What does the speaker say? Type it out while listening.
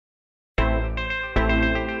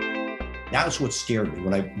That's what scared me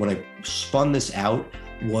when I spun this out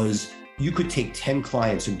was you could take 10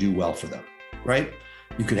 clients and do well for them, right?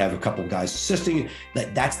 You could have a couple of guys assisting.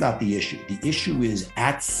 That's not the issue. The issue is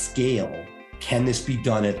at scale, can this be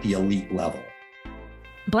done at the elite level?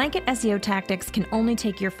 Blanket SEO tactics can only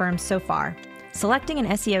take your firm so far. Selecting an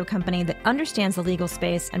SEO company that understands the legal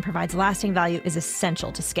space and provides lasting value is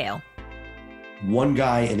essential to scale. One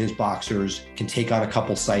guy and his boxers can take on a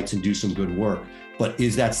couple sites and do some good work. But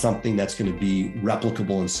is that something that's going to be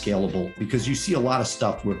replicable and scalable? Because you see a lot of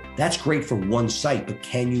stuff where that's great for one site, but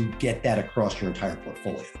can you get that across your entire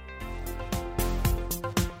portfolio?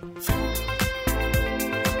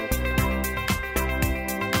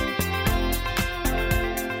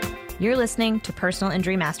 You're listening to Personal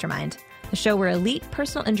Injury Mastermind, the show where elite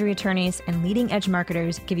personal injury attorneys and leading edge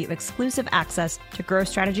marketers give you exclusive access to growth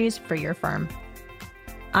strategies for your firm.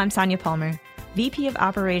 I'm Sonia Palmer, VP of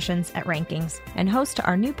Operations at Rankings, and host to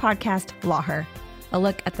our new podcast, Law Her, a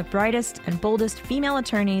look at the brightest and boldest female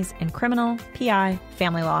attorneys in criminal, PI,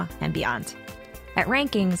 family law, and beyond. At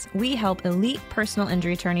Rankings, we help elite personal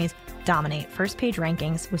injury attorneys dominate first-page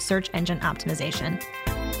rankings with search engine optimization.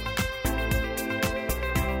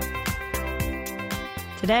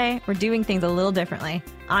 Today, we're doing things a little differently.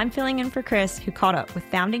 I'm filling in for Chris, who caught up with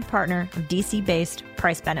founding partner of DC-based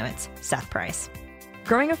Price Benowitz, Seth Price.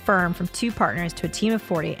 Growing a firm from 2 partners to a team of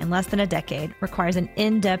 40 in less than a decade requires an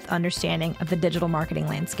in-depth understanding of the digital marketing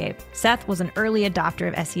landscape. Seth was an early adopter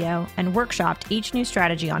of SEO and workshopped each new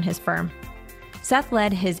strategy on his firm. Seth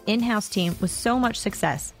led his in-house team with so much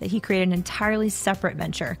success that he created an entirely separate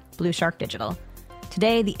venture, Blue Shark Digital.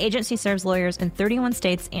 Today, the agency serves lawyers in 31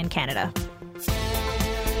 states and Canada.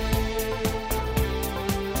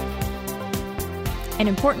 An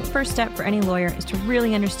important first step for any lawyer is to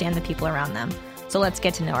really understand the people around them. So let's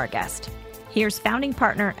get to know our guest. Here's founding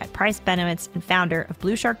partner at Price Benowitz and founder of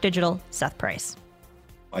Blue Shark Digital, Seth Price.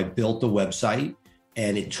 I built the website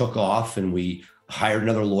and it took off, and we hired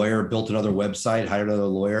another lawyer, built another website, hired another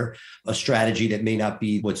lawyer, a strategy that may not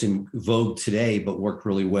be what's in vogue today, but worked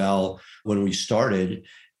really well when we started,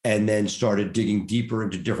 and then started digging deeper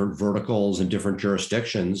into different verticals and different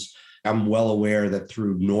jurisdictions. I'm well aware that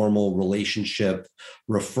through normal relationship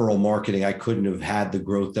referral marketing, I couldn't have had the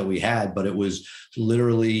growth that we had, but it was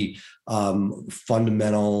literally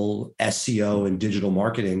fundamental SEO and digital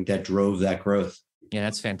marketing that drove that growth. Yeah,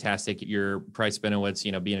 that's fantastic. Your Price Benowitz,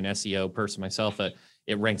 being an SEO person myself,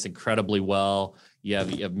 it ranks incredibly well. You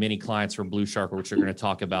have many clients from Blue Shark, which we're going to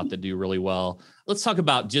talk about, that do really well. Let's talk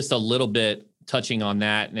about just a little bit, touching on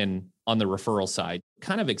that and on the referral side.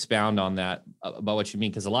 Kind of expound on that, about what you mean,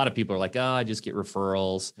 because a lot of people are like, oh, I just get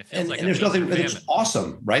referrals. And there's nothing, it's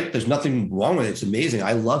awesome, right? There's nothing wrong with it. It's amazing.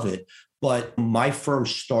 I love it. But my firm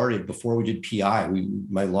started before we did PI.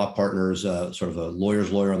 My law partner is sort of a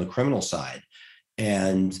lawyer's lawyer on the criminal side.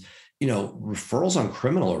 And, referrals on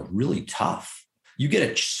criminal are really tough. You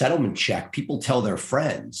get a settlement check, people tell their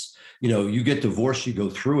friends. You get divorced, you go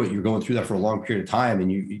through it, you're going through that for a long period of time,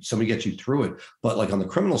 and somebody gets you through it. But like on the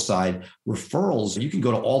criminal side, referrals, you can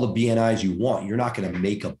go to all the BNIs you want. You're not going to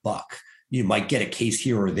make a buck. You might get a case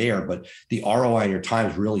here or there, but the ROI on your time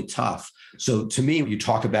is really tough. So to me, you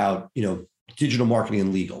talk about, digital marketing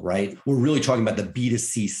and legal, right? We're really talking about the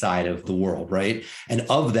B2C side of the world, right? And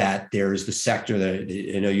of that, there's the sector that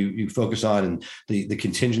you focus on, and the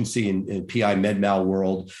contingency and PI med-mal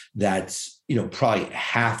world that's probably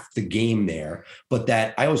half the game there. But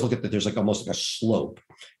that I always look at that there's almost like a slope.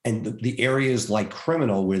 And the areas like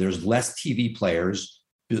criminal, where there's less TV players,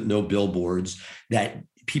 no billboards, that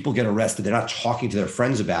people get arrested, they're not talking to their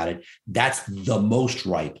friends about it. That's the most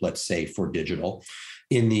ripe, let's say, for digital.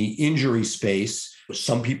 In the injury space,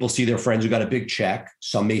 some people see their friends who got a big check.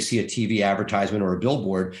 Some may see a TV advertisement or a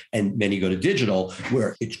billboard, and many go to digital,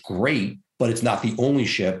 where it's great, but it's not the only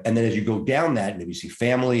ship. And then as you go down that, maybe you see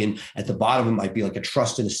family, and at the bottom it might be like a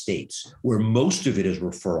trust and estates, where most of it is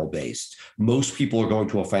referral based. Most people are going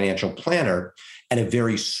to a financial planner, and a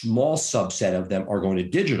very small subset of them are going to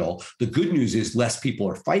digital. The good news is less people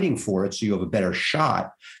are fighting for it, so you have a better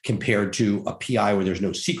shot compared to a PI where there's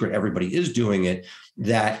no secret, everybody is doing it.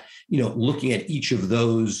 That, looking at each of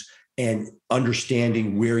those and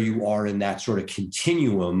understanding where you are in that sort of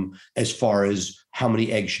continuum as far as how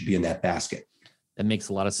many eggs should be in that basket. That makes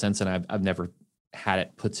a lot of sense. And I've never had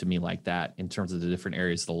it put to me like that in terms of the different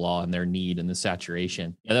areas of the law and their need and the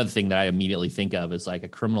saturation. Another thing that I immediately think of is like a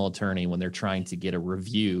criminal attorney, when they're trying to get a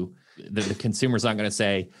review, the consumer's not going to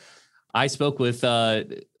say, I spoke with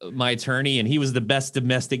my attorney and he was the best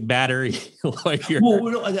domestic battery lawyer. Well,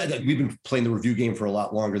 we've been playing the review game for a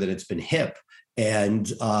lot longer than it's been hip. And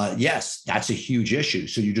yes, that's a huge issue.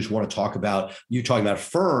 So you just want to talk about, you're talking about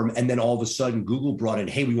firm, and then all of a sudden Google brought in,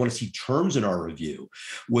 hey, we want to see terms in our review,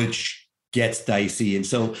 which gets dicey. And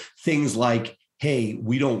so things like, hey,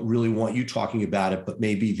 we don't really want you talking about it, but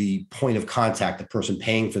maybe the point of contact, the person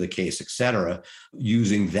paying for the case, et cetera,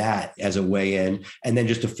 using that as a way in. And then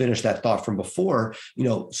just to finish that thought from before,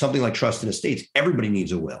 something like trust and estates, everybody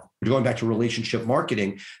needs a will. Going back to relationship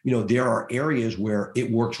marketing, there are areas where it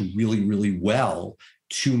works really, really well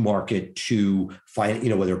to market to find,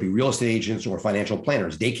 whether it be real estate agents or financial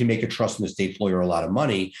planners. They can make a trust and estates lawyer a lot of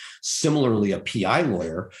money. Similarly, a PI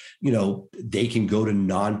lawyer, they can go to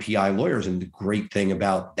non-PI lawyers. And the great thing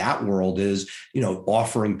about that world is,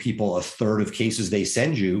 offering people a third of cases they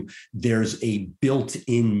send you, there's a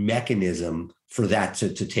built-in mechanism for that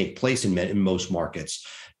to take place in most markets.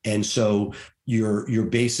 And so you're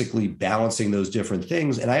basically balancing those different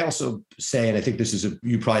things. And I also say, and I think this is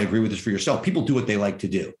you probably agree with this for yourself, people do what they like to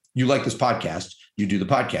do. You like this podcast, you do the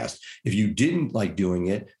podcast. If you didn't like doing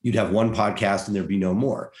it, you'd have one podcast and there'd be no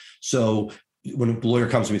more. So when a lawyer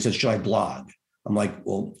comes to me and says, should I blog? I'm like,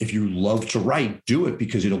 well, if you love to write, do it,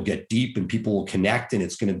 because it'll get deep and people will connect, and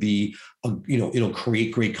it's going to be, it'll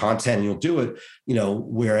create great content and you'll do it,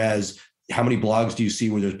 whereas how many blogs do you see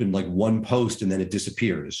where there's been like one post and then it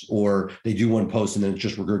disappears, or they do one post and then it's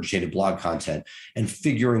just regurgitated blog content? And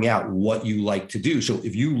figuring out what you like to do. So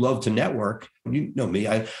if you love to network, you know me,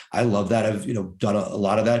 I love that. I've, done a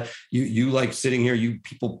lot of that. You like sitting here,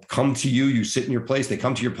 people come to you, you sit in your place, they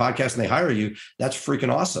come to your podcast and they hire you. That's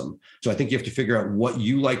freaking awesome. So I think you have to figure out what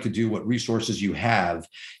you like to do, what resources you have.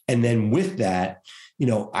 And then with that,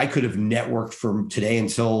 I could have networked from today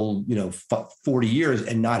until, 40 years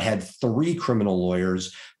and not had 3 criminal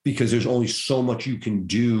lawyers, because there's only so much you can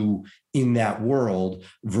do in that world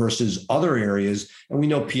versus other areas. And we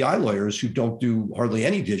know PI lawyers who don't do hardly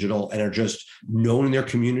any digital and are just known in their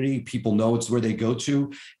community. People know it's where they go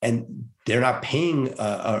to, and they're not paying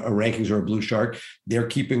a rankings or a Blue Shark. They're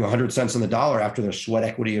keeping 100 cents on the dollar after their sweat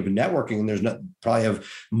equity of networking. And there's not probably have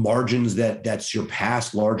margins that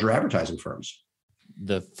surpass larger advertising firms.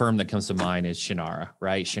 The firm that comes to mind is Shannara,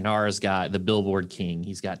 right? Shannara's got the billboard king.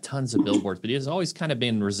 He's got tons of billboards, but he has always kind of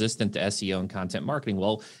been resistant to SEO and content marketing.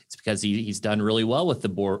 Well, it's because he's done really well with the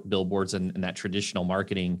billboards and that traditional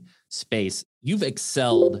marketing space. You've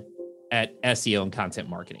excelled at SEO and content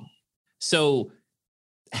marketing. So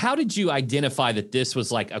how did you identify that this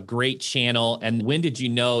was like a great channel? And when did you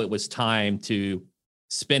know it was time to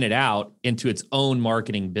spin it out into its own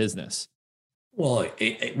marketing business? Well,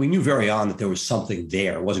 we knew very on that there was something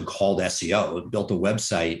there. It wasn't called SEO. It built a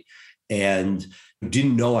website and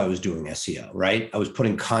didn't know I was doing SEO, right? I was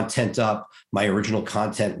putting content up, my original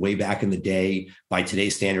content way back in the day, by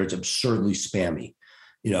today's standards, absurdly spammy.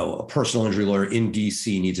 A personal injury lawyer in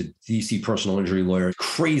DC needs a DC personal injury lawyer.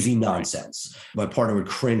 Crazy nonsense. My partner would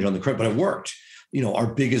cringe on the credit, but it worked.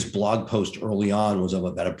 Our biggest blog post early on was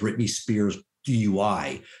about a Britney Spears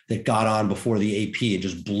DUI that got on before the AP and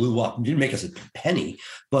just blew up. It didn't make us a penny,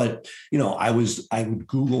 but I would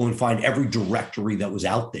Google and find every directory that was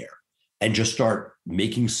out there and just start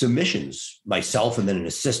making submissions myself, and then an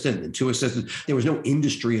assistant and 2 assistants. There was no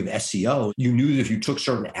industry of SEO. You knew that if you took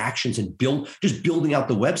certain actions and building out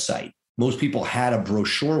the website, most people had a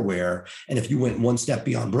brochureware. And if you went one step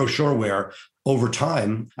beyond brochureware, over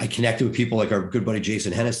time, I connected with people like our good buddy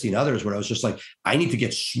Jason Hennessy and others, where I was just like, I need to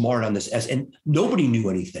get smart on this. And nobody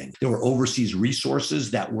knew anything. There were overseas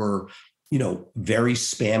resources that were, very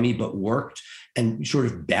spammy, but worked. And sort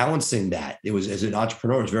of balancing that, it was, as an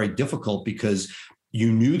entrepreneur, it was very difficult, because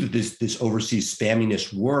you knew that this overseas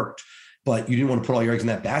spamminess worked, but you didn't want to put all your eggs in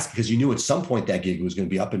that basket, because you knew at some point that gig was going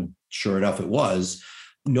to be up, and sure enough, it was.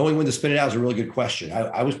 Knowing when to spin it out is a really good question.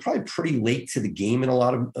 I was probably pretty late to the game in a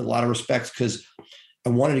lot of respects, because I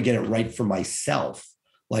wanted to get it right for myself.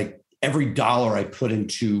 Like every dollar I put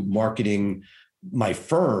into marketing my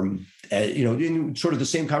firm, in sort of the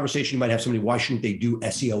same conversation you might have somebody, why shouldn't they do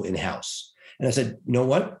SEO in-house? And I said, you know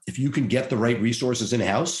what? If you can get the right resources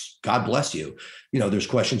in-house, God bless you. There's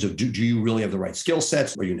questions of, do you really have the right skill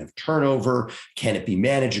sets? Are you going to have turnover? Can it be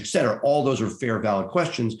managed, et cetera? All those are fair, valid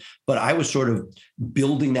questions. But I was sort of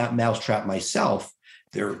building that mousetrap myself.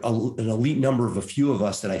 There are an elite number of a few of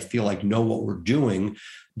us that I feel like know what we're doing.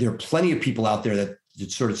 There are plenty of people out there that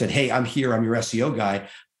sort of said, hey, I'm here, I'm your SEO guy.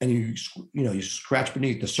 And you scratch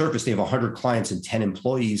beneath the surface, they have 100 clients and 10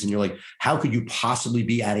 employees. And you're like, how could you possibly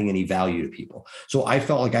be adding any value to people? So I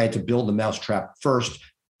felt like I had to build the mousetrap first,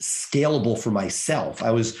 scalable for myself.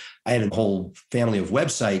 I had a whole family of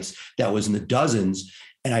websites that was in the dozens.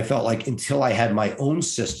 And I felt like until I had my own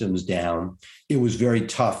systems down, it was very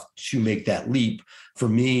tough to make that leap for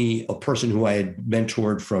me, a person who I had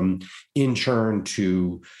mentored from intern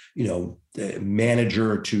to,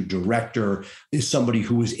 manager to director is somebody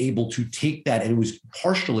who was able to take that, and it was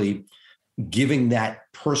partially giving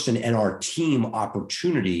that person and our team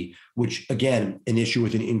opportunity, which again, an issue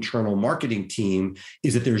with an internal marketing team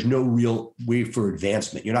is that there's no real way for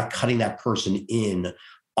advancement. You're not cutting that person in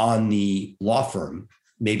on the law firm.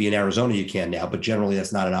 Maybe in Arizona you can now, but generally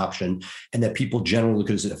that's not an option. And that people generally look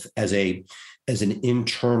at it as an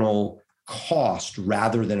internal cost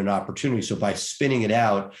rather than an opportunity. So by spinning it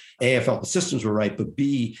out, A, I felt the systems were right, but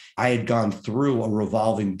B, I had gone through a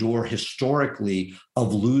revolving door historically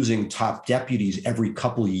of losing top deputies every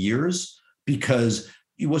couple of years, because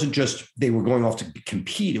it wasn't just they were going off to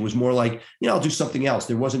compete. It was more like, I'll do something else.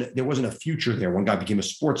 There wasn't a future there. One guy became a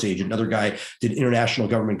sports agent. Another guy did international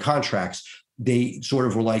government contracts. They sort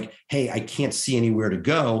of were like, hey, I can't see anywhere to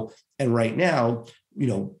go. And right now,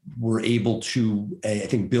 we're able to, I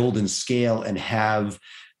think, build and scale and have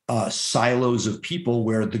silos of people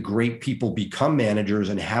where the great people become managers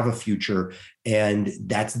and have a future. And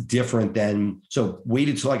that's different than, so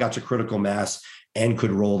waited till I got to critical mass and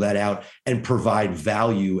could roll that out and provide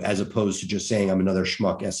value as opposed to just saying I'm another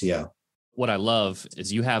schmuck SEO. What I love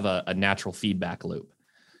is you have a natural feedback loop.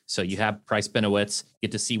 So you have Price Benowitz,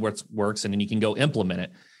 get to see what works, and then you can go implement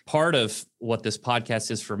it. Part of what this podcast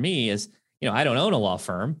is for me is, I don't own a law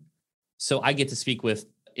firm, so I get to speak with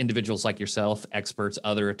individuals like yourself, experts,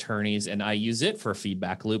 other attorneys, and I use it for a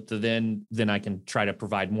feedback loop to then I can try to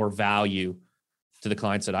provide more value to the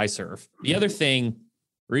clients that I serve. The other thing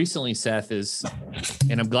recently, Seth, is,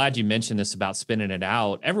 and I'm glad you mentioned this about spinning it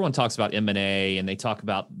out. Everyone talks about M&A and they talk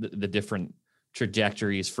about the different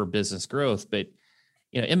trajectories for business growth, but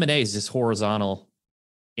M&A is just horizontal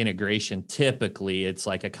integration. Typically, it's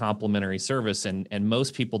like a complementary service, and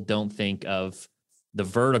most people don't think of the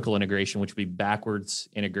vertical integration, which would be backwards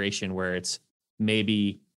integration, where it's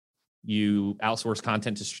maybe you outsource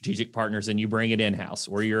content to strategic partners and you bring it in-house,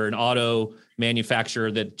 or you're an auto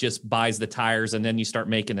manufacturer that just buys the tires and then you start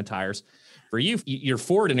making the tires. For you, your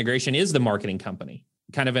forward integration is the marketing company,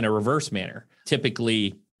 kind of in a reverse manner.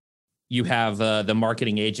 Typically, you have the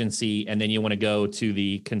marketing agency, and then you want to go to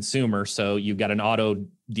the consumer. So you've got an auto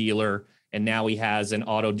dealer, and now he has an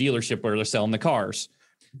auto dealership where they're selling the cars,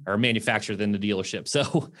 or manufactured in the dealership.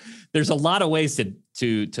 So there's a lot of ways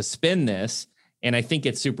to spin this, and I think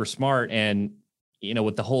it's super smart. And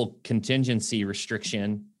with the whole contingency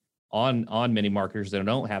restriction on many marketers that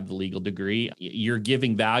don't have the legal degree, you're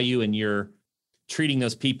giving value and you're treating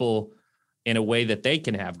those people in a way that they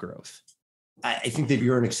can have growth. I think that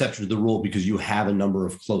you're an exception to the rule because you have a number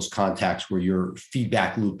of close contacts where your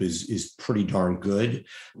feedback loop is pretty darn good.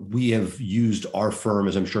 We have used our firm,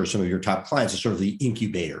 as I'm sure some of your top clients, as sort of the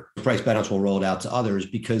incubator. Price Benowitz will roll it out to others,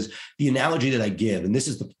 because the analogy that I give, and this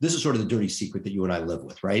is sort of the dirty secret that you and I live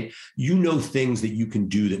with, right? Things that you can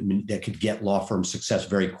do that could get law firm success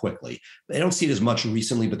very quickly. I don't see it as much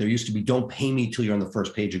recently, but there used to be, don't pay me till you're on the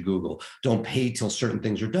first page of Google. Don't pay till certain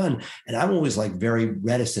things are done. And I'm always like very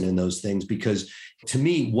reticent in those things, because to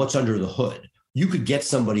me, what's under the hood? You could get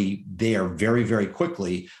somebody there very, very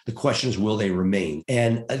quickly. The question is, will they remain?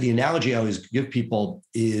 And the analogy I always give people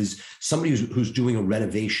is somebody who's doing a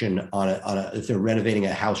renovation if they're renovating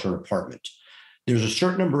a house or an apartment. There's a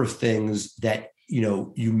certain number of things that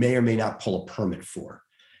you may or may not pull a permit for,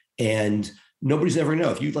 and nobody's ever going to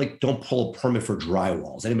know. If you don't pull a permit for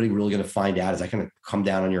drywall, is anybody really going to find out? Is that going to come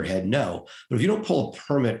down on your head? No. But if you don't pull a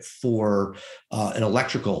permit for an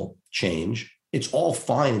electrical change, it's all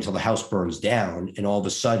fine until the house burns down, and all of a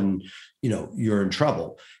sudden, you're in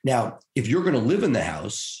trouble. Now, if you're going to live in the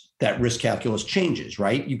house, that risk calculus changes,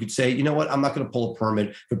 right? You could say, you know what, I'm not going to pull a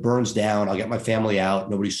permit. If it burns down, I'll get my family out.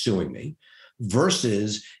 Nobody's suing me.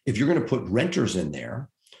 Versus if you're going to put renters in there,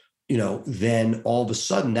 then all of a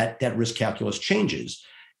sudden that risk calculus changes.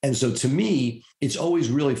 And so to me, it's always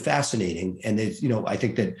really fascinating. And I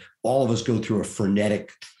think that all of us go through a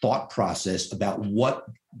frenetic thought process about what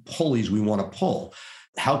pulleys we want to pull.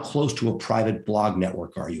 How close to a private blog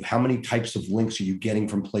network are you? How many types of links are you getting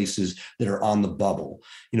from places that are on the bubble?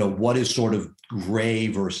 What is sort of gray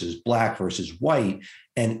versus black versus white?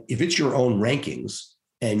 And if it's your own rankings,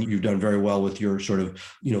 and you've done very well with your sort of,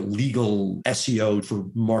 legal SEO for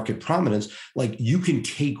market prominence, you can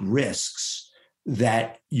take risks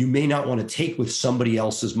that you may not want to take with somebody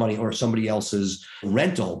else's money or somebody else's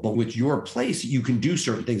rental, but with your place, you can do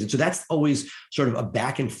certain things. And so that's always sort of a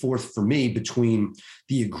back and forth for me between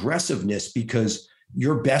the aggressiveness, because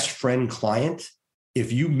your best friend client,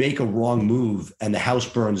 if you make a wrong move and the house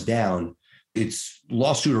burns down, it's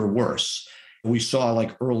lawsuit or worse. We saw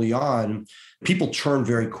early on, People turn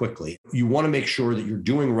very quickly. You want to make sure that you're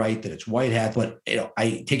doing right, that it's white hat, but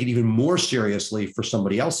I take it even more seriously for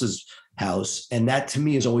somebody else's house. And that to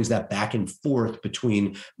me is always that back and forth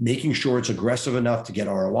between making sure it's aggressive enough to get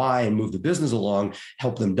ROI and move the business along,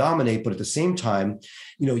 help them dominate. But at the same time,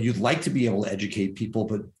 you'd like to be able to educate people,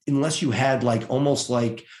 but unless you had almost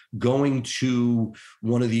like going to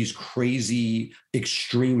one of these crazy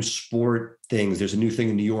extreme sport things, there's a new thing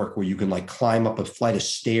in New York where you can climb up a flight of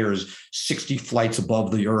stairs, 60 flights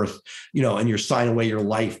above the earth, and you're signing away your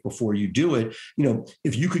life before you do it.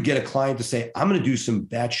 If you could get a client to say, I'm going to do some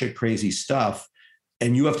batshit crazy stuff,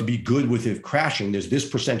 and you have to be good with it crashing, there's this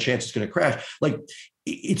 % chance it's going to crash.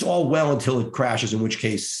 It's all well until it crashes, in which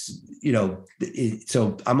case,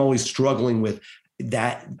 so I'm always struggling with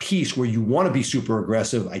that piece where you want to be super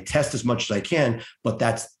aggressive. I test as much as I can, but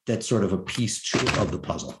that's sort of a piece of the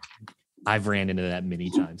puzzle. I've ran into that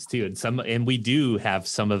many times too. And we do have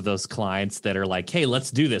some of those clients that are like, hey,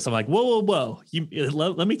 let's do this. I'm like, whoa.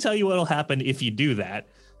 Let me tell you what'll happen if you do that.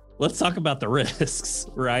 Let's talk about the risks,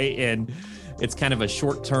 right? And it's kind of a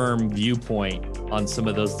short-term viewpoint on some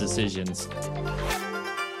of those decisions.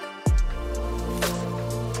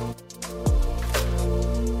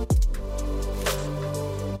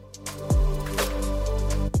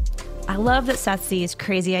 I love that Seth sees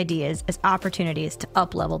crazy ideas as opportunities to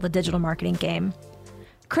up-level the digital marketing game.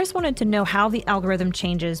 Chris wanted to know how the algorithm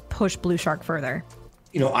changes push Blue Shark further.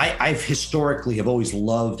 I've historically have always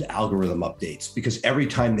loved algorithm updates because every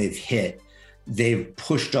time they've hit, they've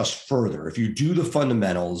pushed us further. If you do the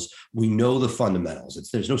fundamentals, we know the fundamentals.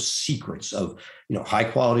 There's no secrets of, high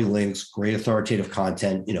quality links, great authoritative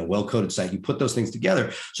content, well-coded site. You put those things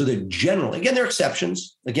together so that generally, again, there are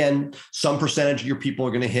exceptions. Again, some percentage of your people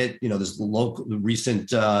are going to hit, this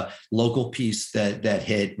recent local piece that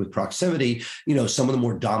hit with proximity. Some of the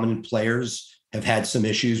more dominant players have had some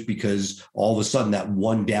issues because all of a sudden that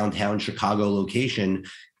one downtown Chicago location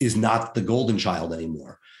is not the golden child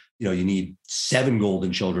anymore. You need 7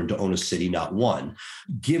 golden children to own a city, not 1.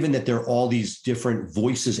 Given that there are all these different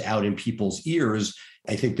voices out in people's ears,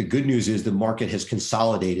 I think the good news is the market has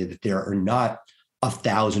consolidated, that there are not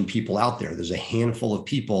 1,000 people out there. There's a handful of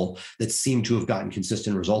people that seem to have gotten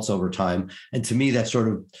consistent results over time. And to me, that's sort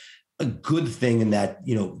of a good thing in that,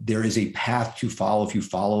 there is a path to follow. If you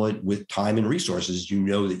follow it with time and resources,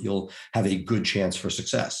 that you'll have a good chance for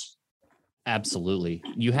success. Absolutely.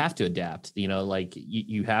 You have to adapt,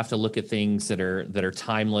 you have to look at things that are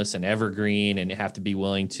timeless and evergreen, and you have to be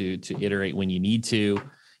willing to iterate when you need to,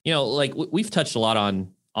 we've touched a lot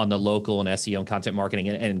on the local and SEO and content marketing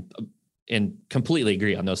and completely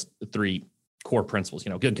agree on those 3 core principles,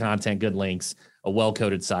 good content, good links, a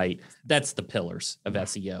well-coded site. That's the pillars of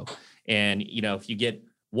SEO. And, if you get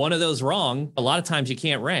one of those wrong, a lot of times you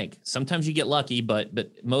can't rank. Sometimes you get lucky, but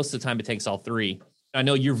most of the time it takes all 3. I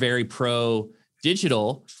know you're very pro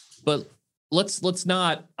digital, but let's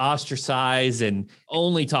not ostracize and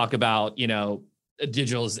only talk about,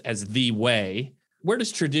 digital as the way. Where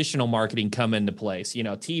does traditional marketing come into place?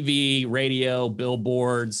 TV, radio,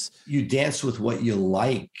 billboards. You dance with what you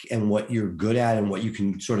like and what you're good at and what you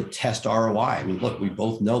can sort of test ROI. I mean, look, we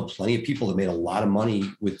both know plenty of people that made a lot of money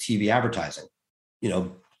with TV advertising.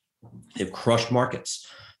 They've crushed markets.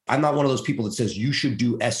 I'm not one of those people that says you should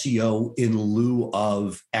do SEO in lieu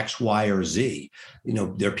of X, Y, or Z.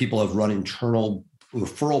 There are people who have run internal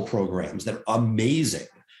referral programs that are amazing,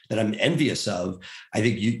 that I'm envious of. I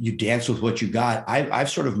think you dance with what you got. I've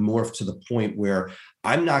sort of morphed to the point where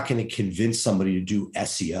I'm not going to convince somebody to do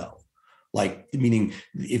SEO. Meaning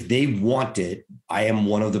if they want it, I am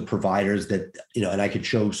one of the providers that, and I could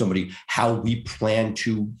show somebody how we plan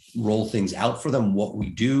to roll things out for them, what we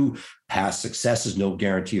do. Past success is no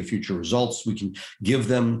guarantee of future results. We can give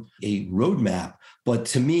them a roadmap. But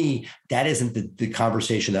to me, that isn't the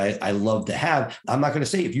conversation that I love to have. I'm not going to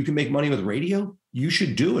say if you can make money with radio, you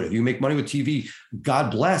should do it. If you make money with TV,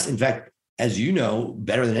 God bless. In fact, as you know,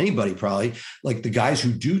 better than anybody probably, the guys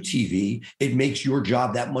who do TV, it makes your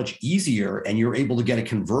job that much easier and you're able to get a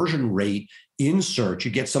conversion rate in search. You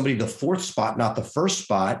get somebody the 4th spot, not the 1st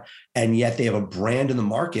spot, and yet they have a brand in the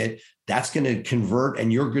market that's going to convert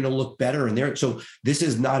and you're going to look better in there. So this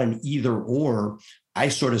is not an either or. I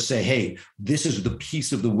sort of say, hey, this is the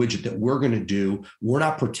piece of the widget that we're going to do. We're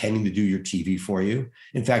not pretending to do your TV for you.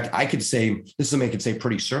 In fact, I could say, this is something I could say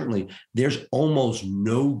pretty certainly, there's almost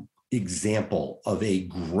no example of a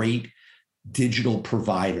great digital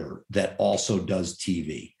provider that also does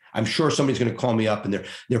TV. I'm sure somebody's going to call me up and there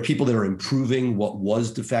are people that are improving what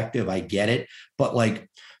was defective. I get it. But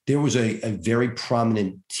there was a very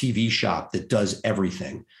prominent TV shop that does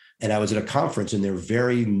everything. And I was at a conference and they're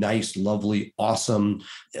very nice, lovely, awesome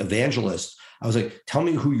evangelists. I was like, tell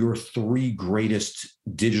me who your 3 greatest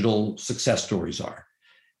digital success stories are.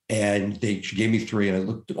 And she gave me 3, and I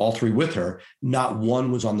looked at all 3 with her. Not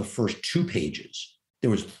one was on the first 2 pages.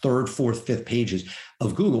 There was 3rd, 4th, 5th pages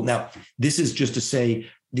of Google. Now, this is just to say,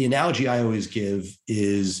 the analogy I always give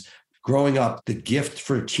is growing up, the gift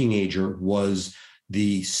for a teenager was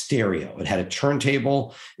the stereo. It had a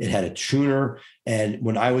turntable, it had a tuner. And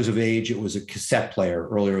when I was of age, it was a cassette player.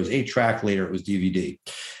 Earlier, it was 8-track, later it was DVD.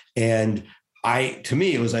 And to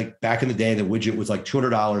me, it was like back in the day, the widget was like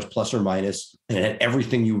 $200 plus or minus, and it had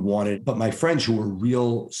everything you wanted. But my friends who were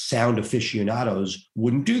real sound aficionados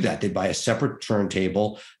wouldn't do that. They'd buy a separate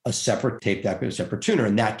turntable, a separate tape deck, a separate tuner,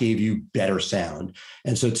 and that gave you better sound.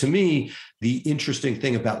 And so to me, the interesting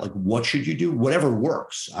thing about like, what should you do? Whatever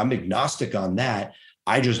works. I'm agnostic on that.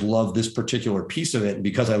 I just love this particular piece of it. And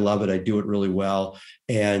because I love it, I do it really well.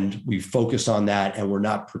 And we focus on that. And we're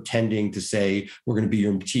not pretending to say we're going to be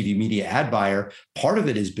your TV media ad buyer. Part of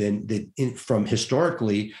it has been that from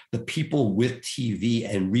historically, the people with TV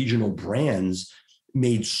and regional brands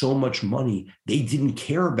made so much money. They didn't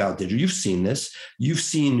care about digital. You've seen this. You've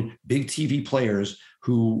seen big TV players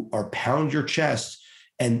who are pound your chest,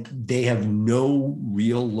 and they have no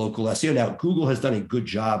real local SEO. Now, Google has done a good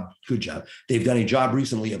job. They've done a job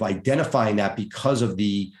recently of identifying that because of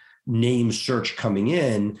the name search coming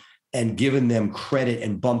in and given them credit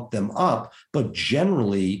and bumped them up. But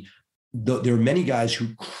generally, there are many guys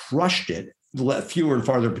who crushed it, fewer and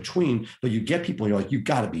farther between, but you get people and you're like, you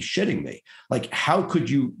got to be shitting me. Like, how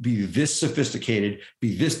could you be this sophisticated,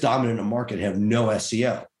 be this dominant in a market, and have no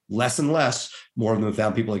SEO? Less and less, more of them have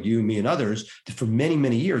found people like you, me, and others. For many,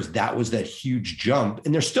 many years, that was that huge jump.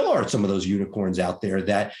 And there still are some of those unicorns out there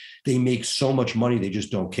that they make so much money, they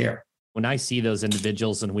just don't care. When I see those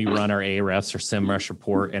individuals and we run our Ahrefs or SEMrush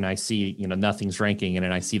report, and I see, nothing's ranking, and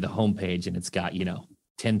then I see the homepage and it's got,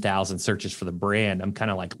 10,000 searches for the brand, I'm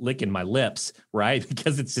kind of like licking my lips, right?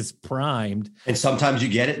 Because it's just primed. And sometimes you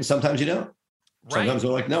get it and sometimes you don't. Right. Sometimes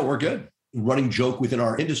they're like, no, we're good. Running joke within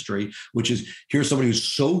our industry, which is, here's somebody who's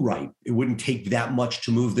so right, it wouldn't take that much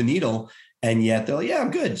to move the needle. And yet they're like, yeah,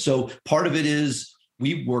 I'm good. So part of it is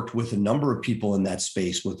we've worked with a number of people in that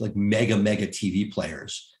space with like mega TV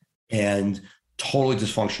players and totally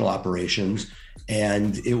dysfunctional operations.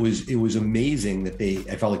 And it was amazing that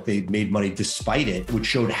I felt like they made money despite it, which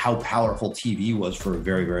showed how powerful TV was for a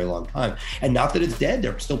very, very long time. And not that it's dead,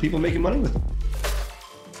 there are still people making money with it.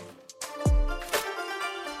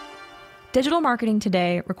 Digital marketing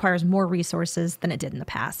today requires more resources than it did in the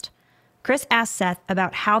past. Chris asked Seth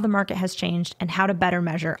about how the market has changed and how to better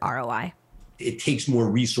measure ROI. It takes more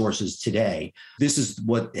resources today. This is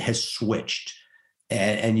what has switched.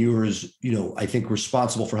 And you're as, I think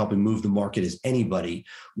responsible for helping move the market as anybody,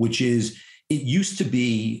 which is, it used to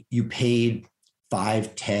be you paid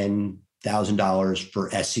 $5,000, $10,000 for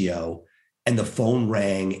SEO and the phone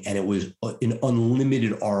rang and it was an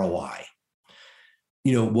unlimited ROI.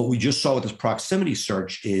 What we just saw with this proximity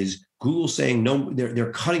search is Google saying, no,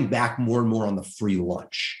 they're cutting back more and more on the free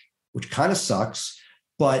lunch, which kind of sucks.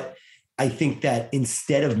 But I think that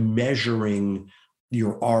instead of measuring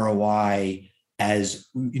your ROI as,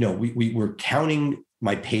 we're counting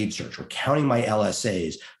my paid search, we're counting my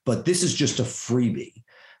LSAs, but this is just a freebie.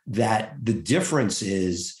 That the difference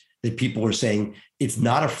is that people are saying it's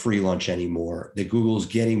not a free lunch anymore, that Google is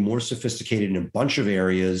getting more sophisticated in a bunch of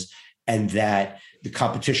areas, and that the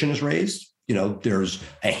competition is raised. There's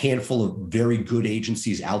a handful of very good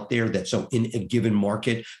agencies out there that, so in a given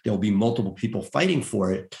market, there'll be multiple people fighting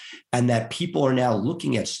for it. And that people are now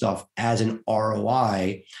looking at stuff as an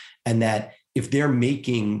ROI. And that if they're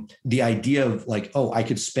making the idea of like, oh, I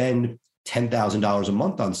could spend $10,000 a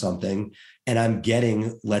month on something and I'm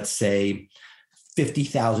getting, let's say,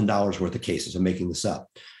 $50,000 worth of cases. I'm making this up.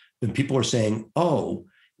 Then people are saying, oh,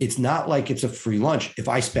 it's not like it's a free lunch. If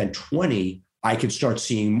I spend 20, I could start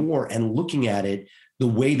seeing more, and looking at it the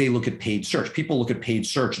way they look at paid search. People look at paid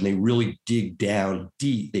search and they really dig down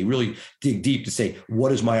deep. They really dig deep to say,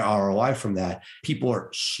 what is my ROI from that? People are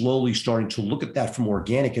slowly starting to look at that from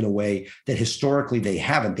organic in a way that historically they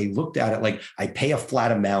haven't. They looked at it like, I pay a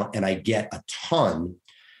flat amount and I get a ton.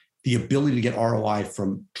 The ability to get ROI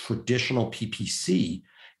from traditional PPC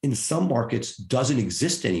in some markets doesn't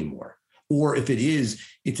exist anymore. Or if it is,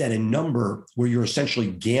 it's at a number where you're essentially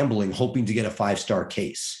gambling, hoping to get a 5-star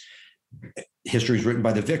case. History is written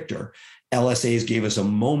by the victor. LSAs gave us a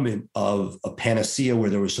moment of a panacea where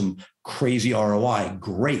there was some crazy ROI.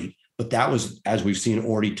 Great. But that was, as we've seen,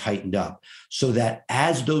 already tightened up. So that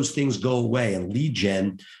as those things go away, and lead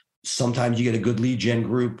gen, sometimes you get a good lead gen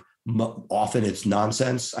group. Often it's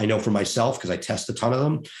nonsense. I know for myself, because I test a ton of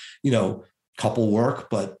them, couple work,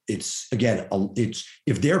 but it's again, it's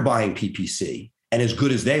if they're buying PPC and as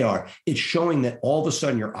good as they are, it's showing that all of a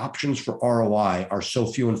sudden your options for ROI are so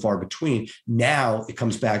few and far between. Now it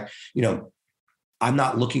comes back, I'm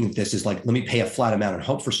not looking at this as like, let me pay a flat amount and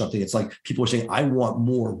hope for something. It's like people are saying, I want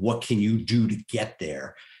more. What can you do to get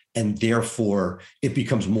there? And therefore, it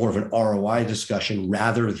becomes more of an ROI discussion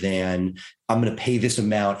rather than I'm going to pay this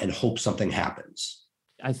amount and hope something happens.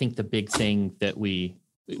 I think the big thing that we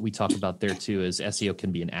talk about there too is SEO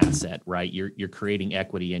can be an asset, right? You're creating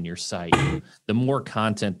equity in your site. The more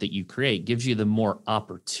content that you create gives you the more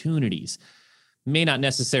opportunities. May not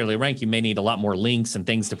necessarily rank. You may need a lot more links and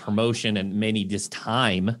things to promotion and may need just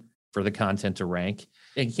time for the content to rank.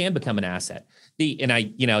 It can become an asset.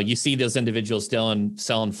 You see those individuals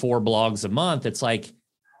selling 4 blogs a month. It's like,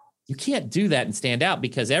 you can't do that and stand out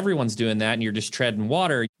because everyone's doing that and you're just treading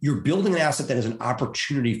water. You're building an asset that is an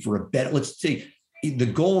opportunity for a better, let's say the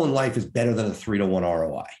goal in life is better than a 3-to-1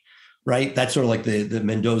 ROI, right? That's sort of like the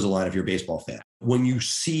Mendoza line if you're a baseball fan. When you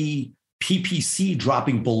see PPC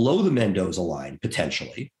dropping below the Mendoza line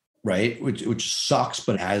potentially, right, which sucks,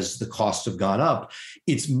 but as the costs have gone up,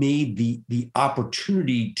 it's made the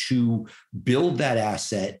opportunity to build that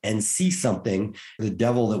asset and see something. The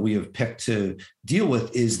devil that we have picked to deal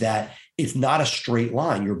with is that it's not a straight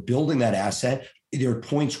line. You're building that asset. There are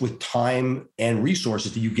points with time and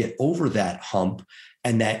resources that you get over that hump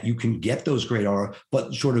and that you can get those great ROI,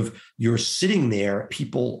 but sort of you're sitting there,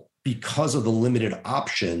 people, because of the limited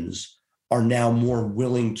options, are now more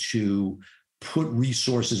willing to put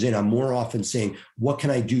resources in. I'm more often saying, what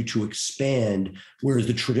can I do to expand? Whereas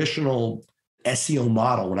the traditional SEO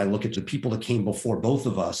model, when I look at the people that came before both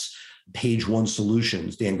of us, Page One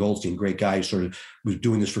Solutions, Dan Goldstein, great guy, sort of was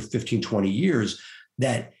doing this for 15, 20 years,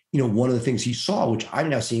 that, one of the things he saw, which I'm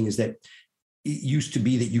now seeing, is that it used to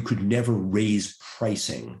be that you could never raise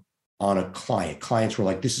pricing on a client. Clients were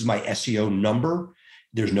like, this is my SEO number.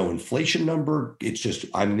 There's no inflation number. It's just,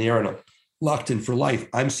 I'm there and I'm locked in for life.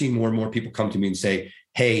 I'm seeing more and more people come to me and say,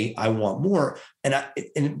 hey, I want more.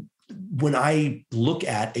 And when I look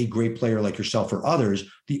at a great player like yourself or others,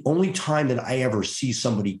 the only time that I ever see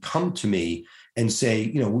somebody come to me and say,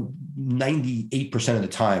 98% of the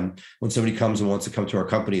time when somebody comes and wants to come to our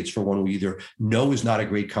company, it's for one we either know is not a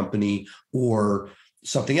great company or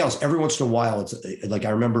something else. Every once in a while, it's like,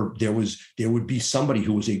 I remember there would be somebody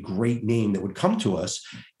who was a great name that would come to us.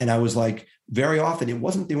 And I was like, very often it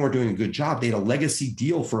wasn't they weren't doing a good job. They had a legacy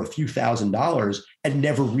deal for a few $1,000s and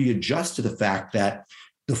never readjust to the fact that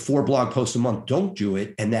the 4 blog posts a month don't do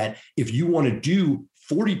it. And that if you want to do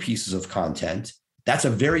 40 pieces of content, that's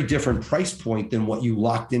a very different price point than what you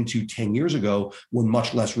locked into 10 years ago when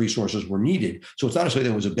much less resources were needed. So it's not necessarily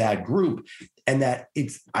that it was a bad group, and that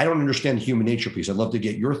I don't understand the human nature piece. I'd love to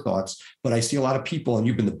get your thoughts, but I see a lot of people, and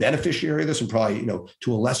you've been the beneficiary of this and probably,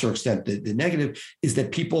 to a lesser extent, the negative is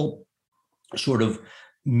that people sort of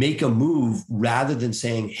make a move rather than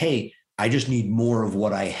saying, hey, I just need more of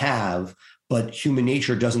what I have. But human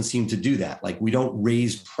nature doesn't seem to do that. Like, we don't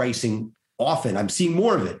raise pricing often. I'm seeing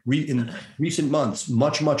more of it in recent months,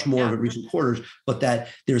 much more of it recent quarters, but that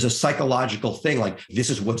there's a psychological thing like this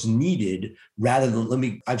is what's needed rather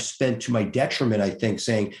than I've spent to my detriment, I think,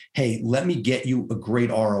 saying, hey, let me get you a great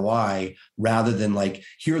ROI rather than like,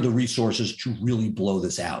 here are the resources to really blow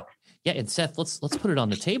this out. Yeah. And Seth, let's put it on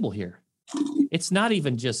the table here. It's not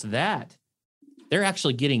even just that. They're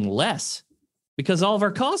actually getting less because all of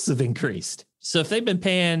our costs have increased. So if they've been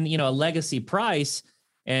paying, a legacy price,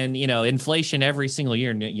 and, inflation every single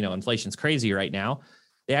year, inflation's crazy right now,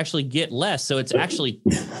 they actually get less. So it's actually,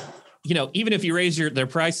 even if you raise their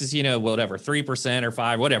prices, whatever, 3% or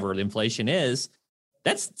 5%, whatever the inflation is,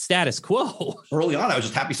 that's status quo. Early on, I was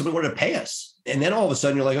just happy somebody wanted to pay us. And then all of a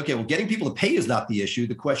sudden you're like, okay, well, getting people to pay is not the issue.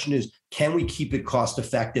 The question is, can we keep it cost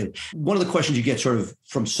effective? One of the questions you get sort of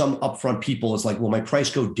from some upfront people is like, will my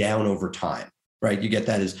price go down over time? Right? You get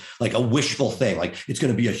that as like a wishful thing. Like, it's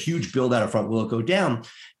going to be a huge build out up front. Will it go down?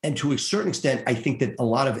 And to a certain extent, I think that a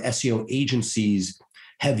lot of SEO agencies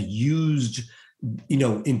have used,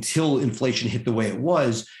 until inflation hit the way it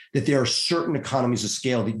was, that there are certain economies of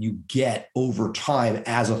scale that you get over time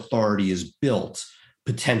as authority is built,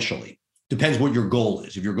 potentially. Depends what your goal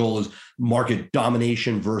is. If your goal is market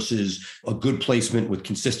domination versus a good placement with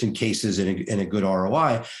consistent cases and a good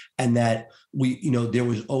ROI, and that there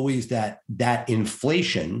was always that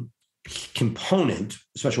inflation component,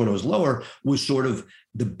 especially when it was lower, was sort of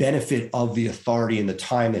the benefit of the authority and the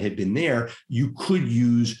time that had been there. You could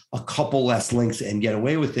use a couple less links and get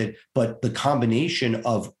away with it, but the combination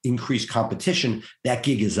of increased competition, that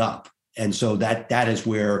gig is up. And so that is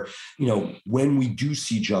where, when we do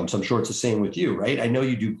see jumps, I'm sure it's the same with you, right? I know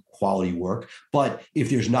you do quality work. But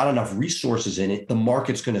if there's not enough resources in it, the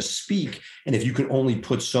market's going to speak. And if you can only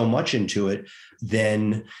put so much into it,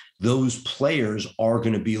 then those players are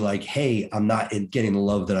going to be like, hey, I'm not getting the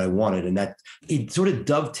love that I wanted. And that it sort of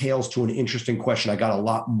dovetails to an interesting question I got a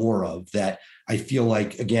lot more of, that I feel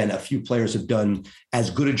like, again, a few players have done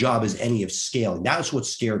as good a job as any of scaling. That's what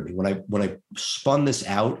scared me when I spun this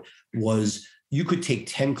out, was you could take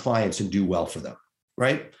 10 clients and do well for them,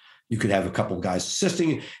 right? You could have a couple of guys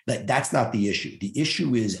assisting. That's not the issue. The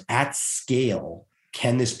issue is, at scale,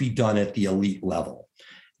 can this be done at the elite level?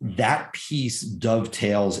 That piece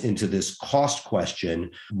dovetails into this cost question.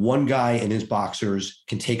 One guy and his boxers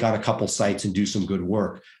can take on a couple sites and do some good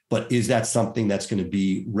work, but is that something that's going to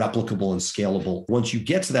be replicable and scalable? Once you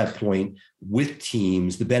get to that point with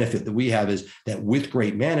teams, the benefit that we have is that with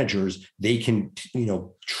great managers, they can,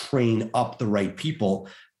 train up the right people.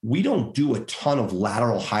 We don't do a ton of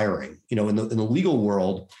lateral hiring. In the legal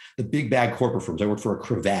world, the big bad corporate firms, I work for a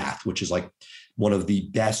Cravath, which is like one of the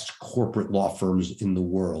best corporate law firms in the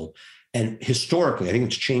world. And historically, I think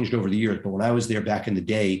it's changed over the years, but when I was there back in the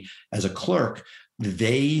day as a clerk,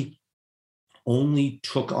 they only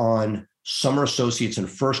took on summer associates and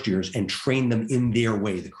first years and trained them in their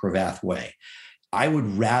way, the Cravath way. I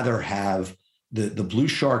would rather have the Blue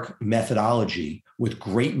Shark methodology with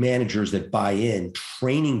great managers that buy in,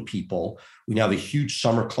 training people. We now have a huge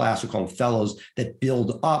summer class, we call them fellows, that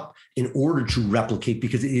build up in order to replicate,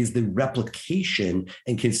 because it is the replication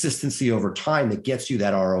and consistency over time that gets you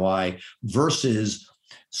that ROI, versus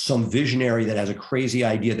some visionary that has a crazy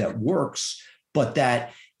idea that works, but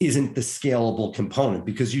that isn't the scalable component.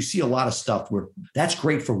 Because you see a lot of stuff where that's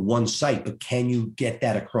great for one site, but can you get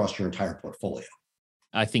that across your entire portfolio?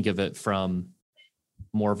 I think of it from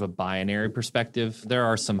more of a binary perspective. There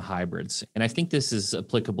are some hybrids, and I think this is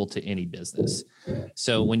applicable to any business.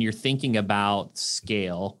 So when you're thinking about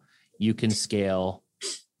scale, you can scale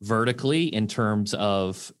vertically in terms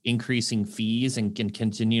of increasing fees and can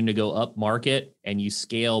continue to go up market, and you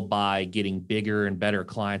scale by getting bigger and better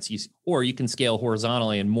clients. Or you can scale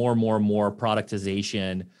horizontally and more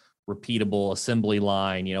productization, repeatable assembly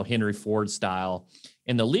line, Henry Ford style.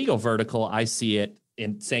 In the legal vertical, I see it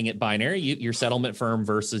in saying it binary, your settlement firm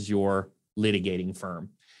versus your litigating firm.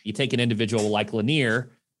 You take an individual like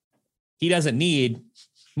Lanier, he doesn't need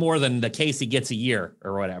more than the case he gets a year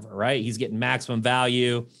or whatever, right? He's getting maximum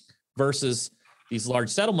value, versus these large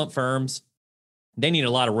settlement firms. They need a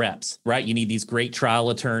lot of reps, right? You need these great trial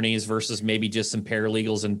attorneys versus maybe just some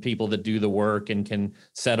paralegals and people that do the work and can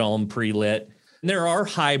settle them pre-lit. And there are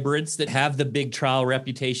hybrids that have the big trial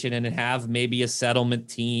reputation and have maybe a settlement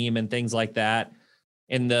team and things like that.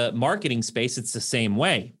 In the marketing space, it's the same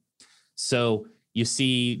way. So you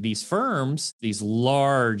see these firms, these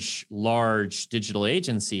large digital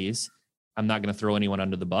agencies. I'm not going to throw anyone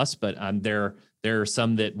under the bus, but there are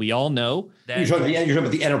some that we all know. You're talking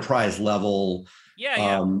about the enterprise level.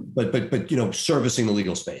 Yeah. But servicing the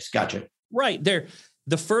legal space. Gotcha. Right there.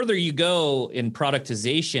 The further you go in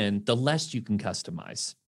productization, the less you can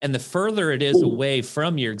customize, and the further it is away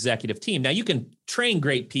from your executive team. Now you can train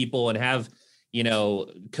great people and have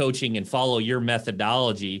coaching and follow your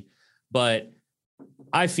methodology. But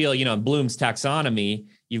I feel, in Bloom's taxonomy,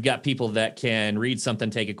 you've got people that can read something,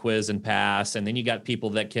 take a quiz and pass. And then you got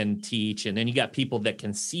people that can teach. And then you got people that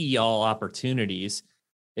can see all opportunities.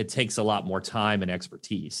 It takes a lot more time and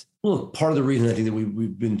expertise. Well, part of the reason I think that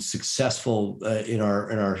we've been successful in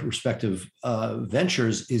our respective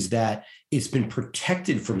ventures is that it's been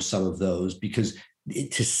protected from some of those, because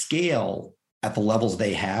to scale at the levels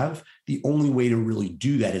they have, the only way to really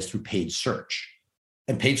do that is through paid search.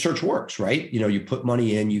 And paid search works, right? You put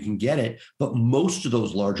money in, you can get it. But most of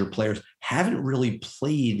those larger players haven't really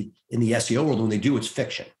played in the SEO world. When they do, it's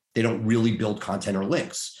fiction. They don't really build content or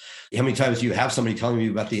links. How many times do you have somebody telling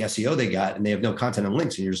you about the SEO they got and they have no content and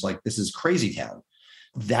links, and you're just like, this is crazy town?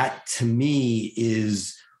 That to me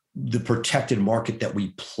is the protected market that we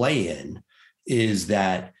play in, is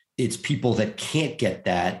that it's people that can't get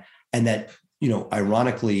that. And that,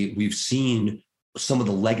 ironically, we've seen some of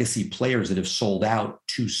the legacy players that have sold out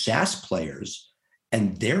to SaaS players,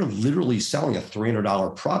 and they're literally selling a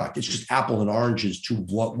 $300 product. It's just apple and oranges to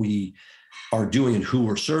what we are doing and who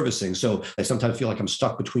we're servicing. So I sometimes feel like I'm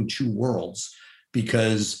stuck between two worlds,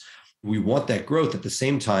 because we want that growth. At the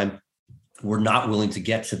same time, we're not willing to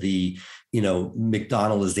get to the,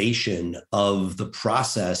 McDonaldization of the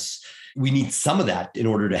process. We need some of that in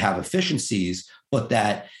order to have efficiencies, but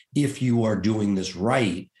that if you are doing this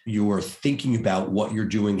right, you are thinking about what you're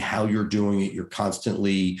doing, how you're doing it. You're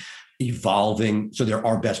constantly evolving. So there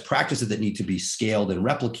are best practices that need to be scaled and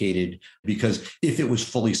replicated, because if it was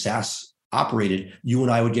fully SaaS operated, you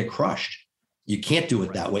and I would get crushed. You can't do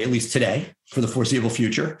it that way, at least today, for the foreseeable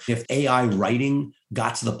future. If AI writing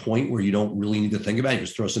got to the point where you don't really need to think about it, you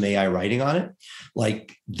just throw some AI writing on it,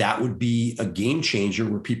 like that would be a game changer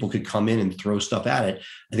where people could come in and throw stuff at it.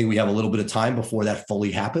 I think we have a little bit of time before that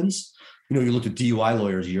fully happens. You know, you looked at DUI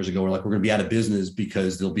lawyers years ago, we're like, we're going to be out of business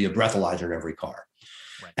because there'll be a breathalyzer in every car.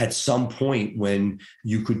 Right. At some point when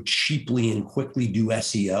you could cheaply and quickly do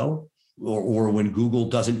SEO, or when Google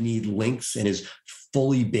doesn't need links and is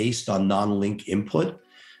fully based on non-link input,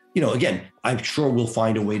 you know, again, I'm sure we'll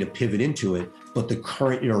find a way to pivot into it, but the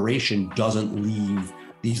current iteration doesn't leave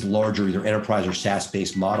these larger either enterprise or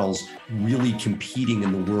SaaS-based models really competing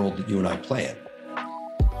in the world that you and I play in.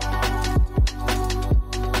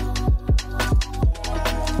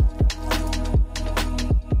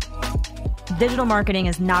 Digital marketing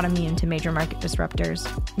is not immune to major market disruptors.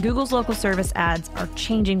 Google's local service ads are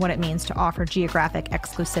changing what it means to offer geographic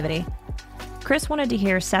exclusivity. Chris wanted to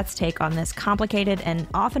hear Seth's take on this complicated and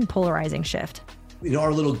often polarizing shift. In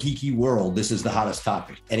our little geeky world, this is the hottest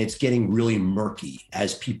topic, and it's getting really murky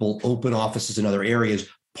as people open offices in other areas,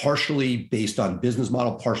 partially based on business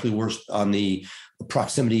model, partially worse on the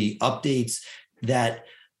proximity updates that,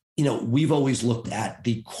 you know, we've always looked at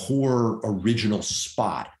the core original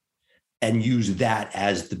spot and use that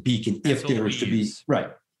as the beacon if there is to be,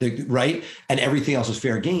 right, and everything else is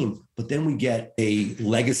fair game. But then we get a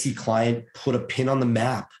legacy client put a pin on the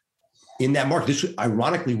map in that market. This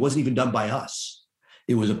ironically wasn't even done by us.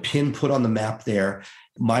 It was a pin put on the map there.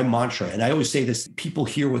 My mantra, and I always say this, people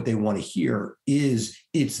hear what they want to hear, is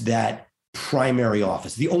it's that primary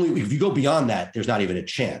office. If you go beyond that, there's not even a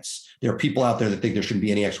chance. There are people out there that think there shouldn't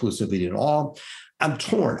be any exclusivity at all. I'm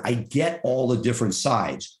torn. I get all the different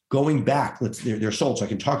sides. Going back, they're sold, so I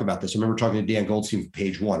can talk about this. I remember talking to Dan Goldstein from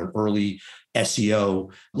Page One, an early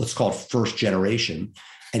SEO, let's call it first generation.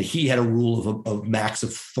 And he had a rule of max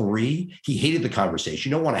of 3. He hated the conversation.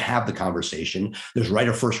 You don't want to have the conversation. There's right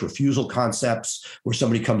of first refusal concepts where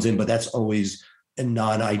somebody comes in, but that's always a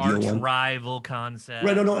non-ideal one. Rival concept.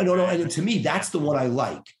 Right, no. And to me, that's the one I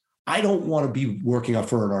like. I don't want to be working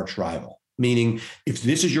for an arch rival, meaning if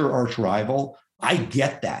this is your arch rival, I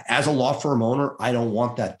get that. As a law firm owner, I don't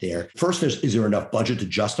want that there. First, is there enough budget to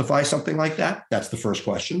justify something like that? That's the first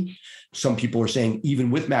question. Some people are saying, even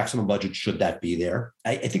with maximum budget, should that be there?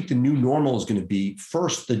 I think the new normal is going to be,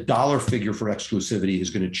 first, the dollar figure for exclusivity is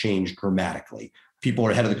going to change dramatically. People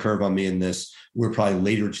are ahead of the curve on me in this. We're probably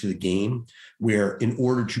later to the game, where in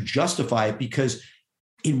order to justify it, because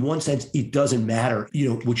in one sense, it doesn't matter. You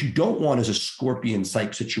know, what you don't want is a scorpion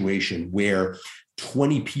type situation where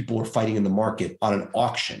 20 people are fighting in the market on an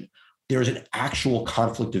auction. There's an actual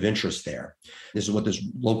conflict of interest there. This is what this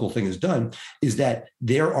local thing has done, is that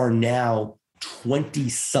there are now 20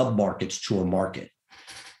 submarkets to a market.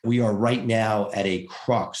 We are right now at a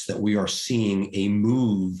crux that we are seeing a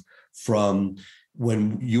move from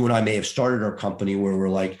when you and I may have started our company where we're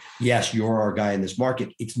like, yes, you're our guy in this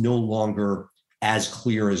market. It's no longer as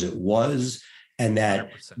clear as it was. And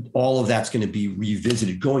that 100%. All of that's going to be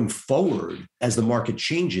revisited going forward as the market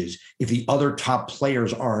changes. If the other top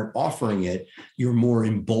players aren't offering it, you're more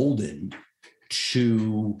emboldened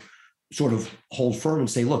to sort of hold firm and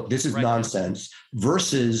say, look, this is nonsense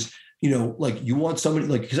versus, you know, like you want somebody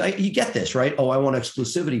like, because you get this, right? Oh, I want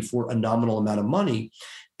exclusivity for a nominal amount of money.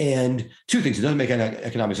 And two things, it doesn't make any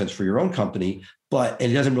economic sense for your own company, but it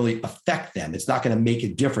doesn't really affect them. It's not going to make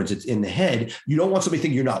a difference. It's in the head. You don't want somebody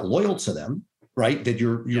thinking you're not loyal to them, right? That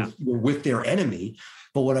you're with their enemy.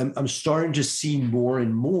 But what I'm starting to see more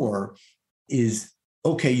and more is,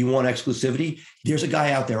 okay, you want exclusivity? There's a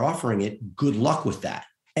guy out there offering it. Good luck with that.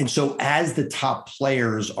 And so as the top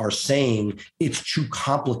players are saying, it's too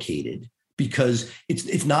complicated because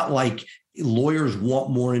it's not like lawyers want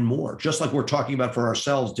more and more, just like we're talking about for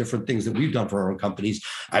ourselves, different things that we've done for our own companies.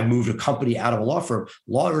 I moved a company out of a law firm.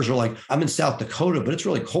 Lawyers are like, I'm in South Dakota, but it's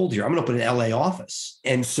really cold here. I'm going to open an LA office.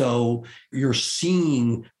 And so you're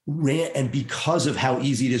seeing, and because of how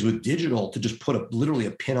easy it is with digital to just put literally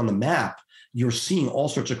a pin on the map, you're seeing all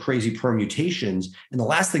sorts of crazy permutations. And the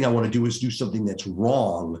last thing I want to do is do something that's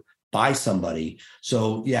wrong by somebody.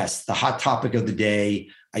 So yes, the hot topic of the day,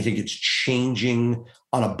 I think it's changing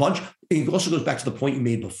on a bunch. It also goes back to the point you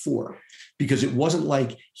made before, because it wasn't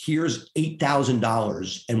like, here's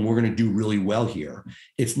 $8,000 and we're going to do really well here.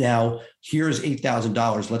 It's now, here's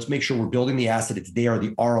 $8,000. Let's make sure we're building the asset. It's there.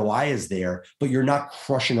 The ROI is there, but you're not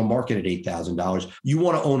crushing a market at $8,000. You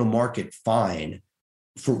want to own a market, fine.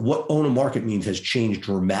 For what own a market means has changed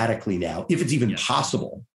dramatically now, if it's even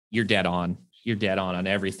possible. You're dead on. You're dead on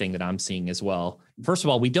everything that I'm seeing as well. First of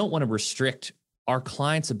all, we don't want to restrict our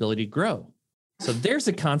clients' ability to grow. So there's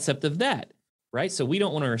a concept of that, right? So we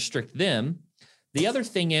don't want to restrict them. The other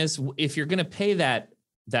thing is, if you're going to pay that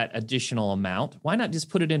additional amount, why not just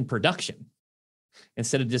put it in production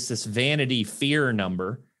instead of just this vanity fear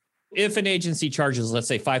number? If an agency charges, let's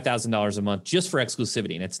say $5,000 a month just for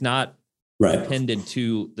exclusivity, and it's not appended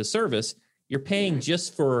to the service, you're paying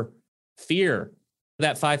just for fear.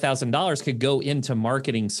 That $5,000 could go into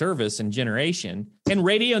marketing, service, and generation. And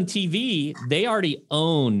radio and TV, they already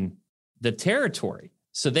own the territory.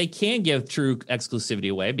 So they can give true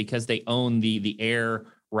exclusivity away because they own the air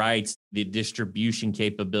rights, the distribution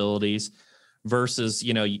capabilities, versus,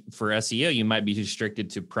 for SEO, you might be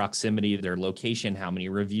restricted to proximity, their location, how many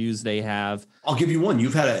reviews they have. I'll give you one. You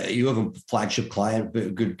have a flagship client, a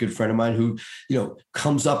good friend of mine who,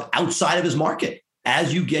 comes up outside of his market.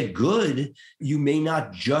 As you get good, you may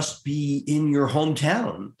not just be in your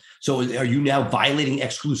hometown. So are you now violating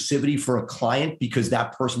exclusivity for a client because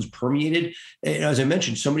that person's permeated? And as I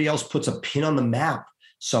mentioned, somebody else puts a pin on the map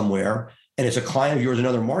somewhere and it's a client of yours in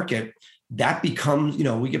another market. That becomes,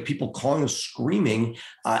 we get people calling us screaming.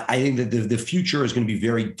 I think that the future is going to be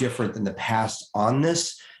very different than the past on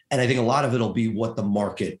this. And I think a lot of it will be what the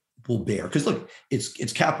market will bear. Because look,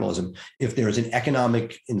 it's capitalism. If there's an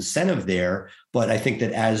economic incentive there, but I think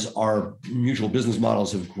that as our mutual business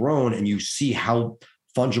models have grown and you see how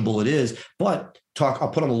fungible it is, I'll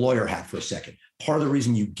put on the lawyer hat for a second. Part of the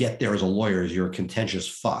reason you get there as a lawyer is you're a contentious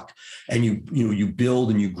fuck, and you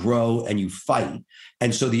build and you grow and you fight.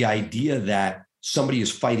 And so the idea that somebody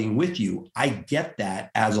is fighting with you, I get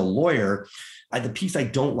that as a lawyer. The piece I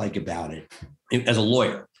don't like about it as a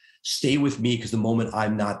lawyer, stay with me because the moment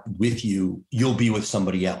I'm not with you, you'll be with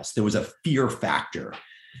somebody else. There was a fear factor.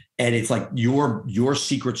 And it's like your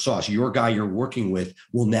secret sauce, your guy you're working with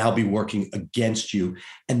will now be working against you.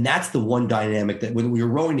 And that's the one dynamic that when we're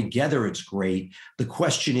rowing together, it's great. The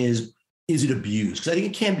question is it abused? Because I think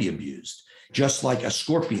it can be abused. Just like a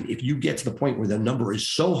scorpion, if you get to the point where the number is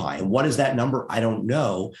so high, and what is that number? I don't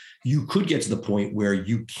know. You could get to the point where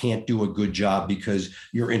you can't do a good job because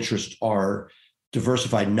your interests are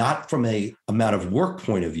diversified, not from a amount of work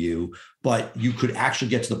point of view, but you could actually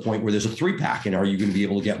get to the point where there's a 3-pack. And are you going to be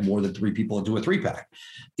able to get more than 3 people into a 3-pack?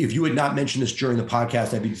 If you had not mentioned this during the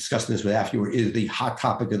podcast, I'd be discussing this with after is the hot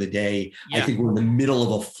topic of the day. Yeah. I think we're in the middle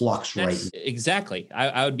of a flux right now. Exactly.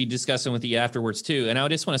 I would be discussing with you afterwards too. And I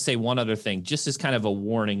just want to say one other thing, just as kind of a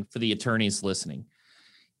warning for the attorneys listening.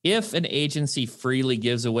 If an agency freely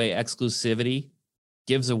gives away exclusivity,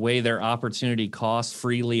 gives away their opportunity cost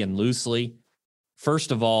freely and loosely,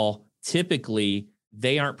 first of all, typically,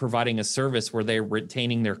 they aren't providing a service where they're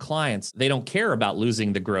retaining their clients. They don't care about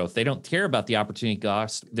losing the growth. They don't care about the opportunity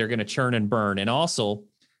cost. They're going to churn and burn. And also,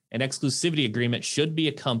 an exclusivity agreement should be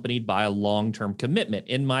accompanied by a long-term commitment,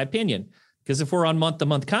 in my opinion. Because if we're on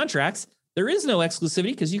month-to-month contracts, there is no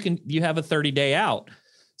exclusivity because you have a 30-day out.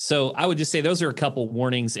 So I would just say those are a couple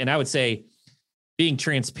warnings. And I would say being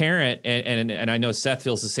transparent, and I know Seth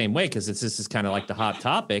feels the same way because this is kind of like the hot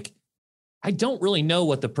topic. I don't really know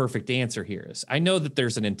what the perfect answer here is. I know that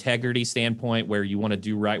there's an integrity standpoint where you want to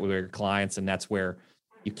do right with your clients, and that's where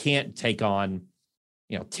you can't take on,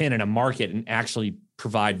 10 in a market and actually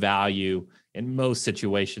provide value in most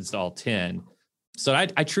situations to all 10. So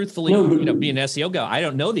I truthfully, being an SEO guy, I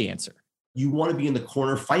don't know the answer. You want to be in the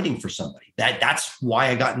corner fighting for somebody. That's why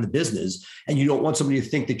I got in the business. And you don't want somebody to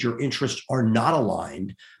think that your interests are not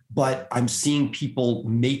aligned, but I'm seeing people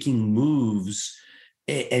making moves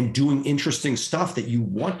and doing interesting stuff that you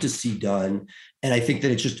want to see done. And I think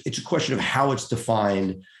that it's a question of how it's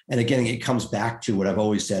defined. And again, it comes back to what I've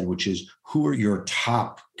always said, which is who are your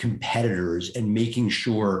top competitors and making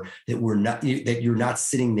sure that you're not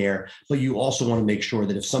sitting there, but you also want to make sure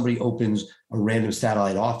that if somebody opens a random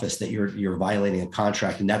satellite office, that you're violating a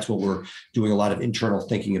contract. And that's what we're doing a lot of internal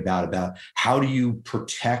thinking about how do you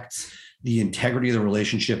protect the integrity of the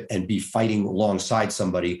relationship and be fighting alongside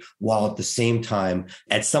somebody while at the same time,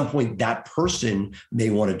 at some point, that person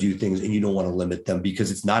may want to do things and you don't want to limit them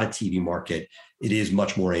because it's not a TV market. It is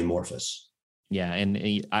much more amorphous. Yeah.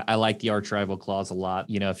 And I like the arch rival clause a lot.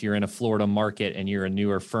 If you're in a Florida market and you're a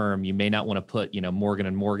newer firm, you may not want to put,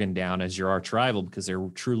 Morgan & Morgan down as your arch rival because they're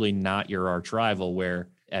truly not your arch rival, where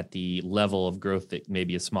at the level of growth that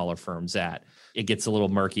maybe a smaller firm's at, it gets a little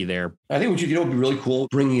murky there. I think what would be really cool,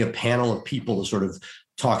 bringing a panel of people to sort of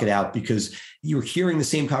talk it out, because you're hearing the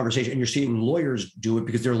same conversation and you're seeing lawyers do it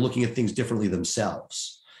because they're looking at things differently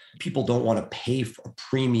themselves. People don't want to pay for a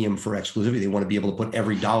premium for exclusivity. They want to be able to put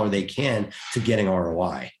every dollar they can to getting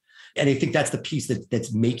ROI. And I think that's the piece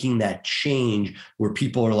that's making that change, where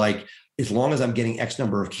people are like, as long as I'm getting X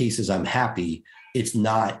number of cases, I'm happy. It's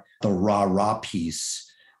not the rah-rah piece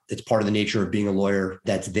It's part of the nature of being a lawyer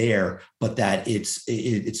that's there, but that it's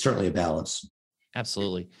certainly a balance.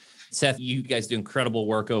 Absolutely. Seth, you guys do incredible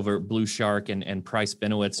work over at Blue Shark and Price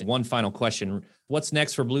Benowitz. One final question. What's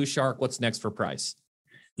next for Blue Shark? What's next for Price?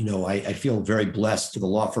 I feel very blessed to the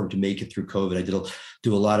law firm to make it through COVID. I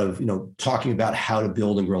do a lot of, talking about how to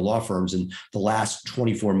build and grow law firms. And the last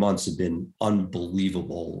 24 months have been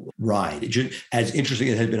unbelievable ride. As interesting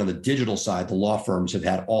as it has been on the digital side, the law firms have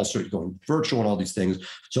had all sorts going virtual and all these things.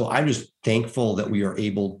 So I'm just thankful that we are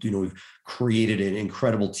able to, we've created an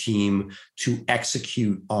incredible team to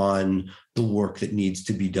execute on the work that needs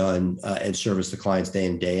to be done and service the clients day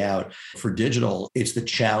in, day out. For digital, it's the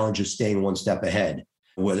challenge of staying one step ahead.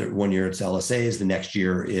 Whether one year it's LSAs, the next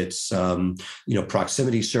year it's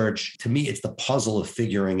proximity search. To me, it's the puzzle of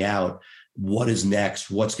figuring out what is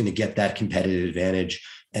next, what's going to get that competitive advantage,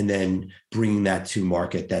 and then bringing that to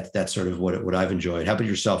market. That's sort of what I've enjoyed. How about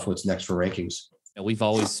yourself? What's next for Rankings? We've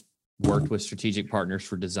always worked with strategic partners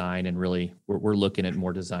for design, and really we're looking at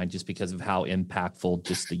more design just because of how impactful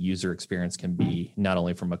just the user experience can be, not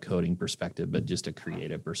only from a coding perspective, but just a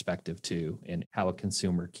creative perspective too, and how a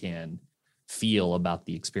consumer can feel about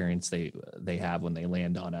the experience they have when they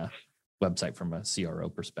land on a website from a CRO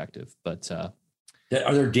perspective. But are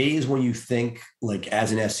there days when you think, like,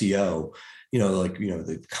 as an SEO,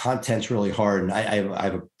 the content's really hard, and I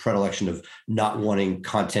have a predilection of not wanting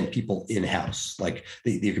content people in-house. Like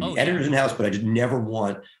there could be editors in-house, but I just never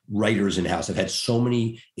want writers in-house. I've had so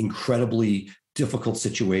many incredibly difficult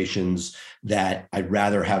situations that I'd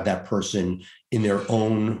rather have that person in their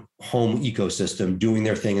own home ecosystem doing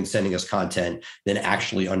their thing and sending us content than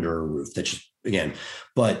actually under a roof. That's just, again,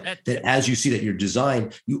 but that as you see that your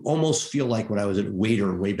design, you almost feel like when I was at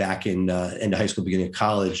Waiter way back in end of high school, beginning of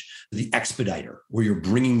college, the expediter, where you're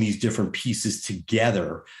bringing these different pieces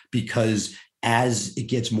together, because as it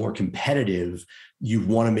gets more competitive, you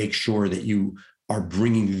want to make sure that you are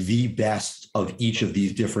bringing the best of each of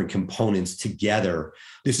these different components together.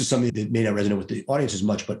 This is something that may not resonate with the audience as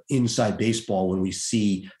much, but inside baseball, when we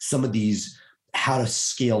see some of these how to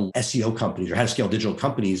scale SEO companies or how to scale digital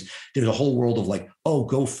companies, there's a whole world of like, oh,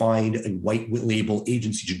 go find a white label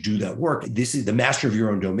agency to do that work. This is the master of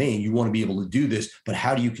your own domain. You want to be able to do this, but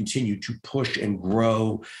how do you continue to push and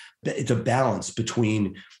grow? It's a balance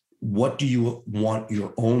between what do you want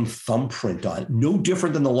your own thumbprint on? No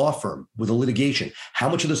different than the law firm with a litigation. How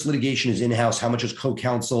much of this litigation is in-house? How much is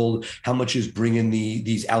co-counseled? How much is bringing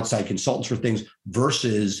these outside consultants for things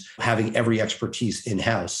versus having every expertise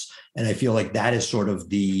in-house? And I feel like that is sort of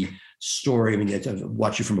the story. I mean, I've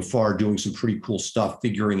watched you from afar doing some pretty cool stuff,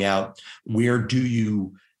 figuring out where do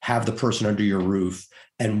you have the person under your roof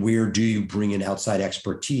and where do you bring in outside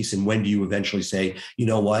expertise? And when do you eventually say, you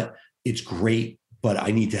know what, it's great, but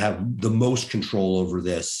I need to have the most control over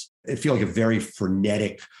this. I feel like a very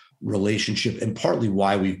frenetic relationship, and partly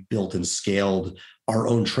why we've built and scaled our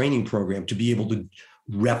own training program to be able to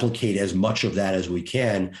replicate as much of that as we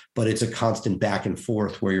can. But it's a constant back and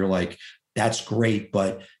forth where you're like, that's great,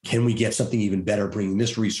 but can we get something even better bringing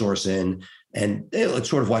this resource in? And it's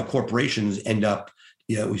sort of why corporations end up,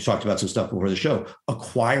 we've talked about some stuff before the show,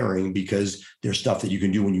 acquiring, because there's stuff that you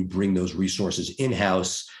can do when you bring those resources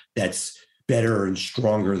in-house that's better and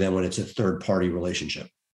stronger than when it's a third-party relationship.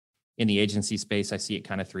 In the agency space, I see it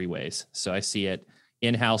kind of three ways. So I see it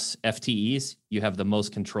in-house FTEs, you have the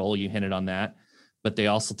most control, you hinted on that, but they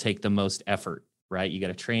also take the most effort, right? You got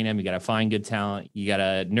to train them, you got to find good talent, you got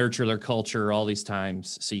to nurture their culture all these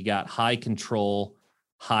times. So you got high control,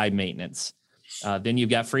 high maintenance. Then you've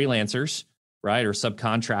got freelancers, right? Or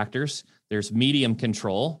subcontractors. There's medium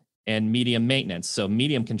control and medium maintenance. So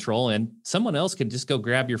medium control, and someone else could just go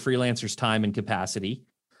grab your freelancer's time and capacity,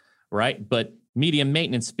 right? But medium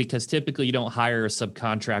maintenance, because typically you don't hire a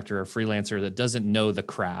subcontractor or a freelancer that doesn't know the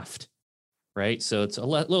craft, right? So it's a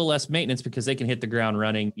little less maintenance because they can hit the ground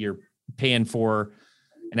running. You're paying for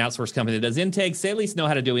an outsourced company that does intakes. They at least know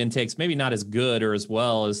how to do intakes, maybe not as good or as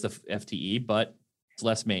well as the FTE, but it's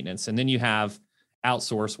less maintenance. And then you have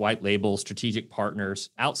outsource, white label, strategic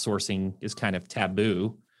partners. Outsourcing is kind of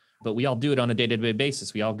taboo, but we all do it on a day-to-day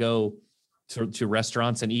basis. We all go to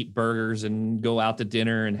restaurants and eat burgers and go out to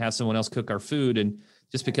dinner and have someone else cook our food. And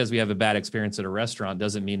just because we have a bad experience at a restaurant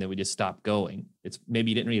doesn't mean that we just stop going. It's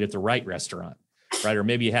maybe you didn't eat at the right restaurant, right? Or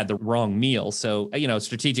maybe you had the wrong meal. So,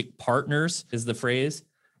 strategic partners is the phrase,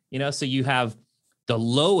 so you have the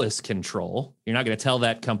lowest control. You're not going to tell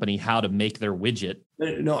that company how to make their widget,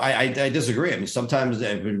 No, I disagree. I mean, sometimes,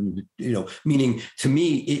 meaning to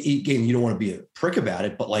me, again, you don't want to be a prick about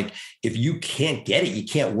it, but like, if you can't get it, you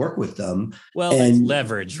can't work with them. Well, it's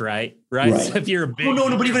leverage, right? So if you're a big,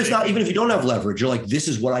 no, but even if you don't have leverage, you're like, this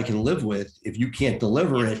is what I can live with. If you can't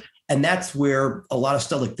deliver it. And that's where a lot of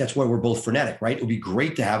stuff, like that's why we're both frenetic, right? It would be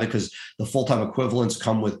great to have it because the full-time equivalents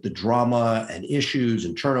come with the drama and issues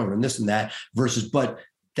and turnover and this and that but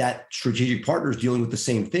that strategic partner is dealing with the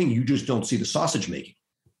same thing. You just don't see the sausage making.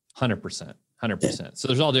 100%. So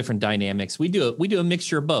there's all different dynamics. We do a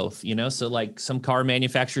mixture of both, so like some car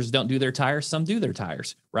manufacturers don't do their tires, some do their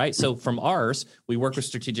tires, right? So from ours, we work with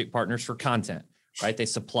strategic partners for content, right? They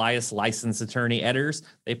supply us licensed attorney editors.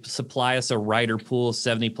 They supply us a writer pool,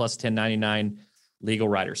 70 plus 1099 legal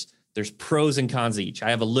writers. There's pros and cons each.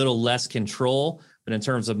 I have a little less control, but in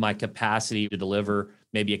terms of my capacity to deliver,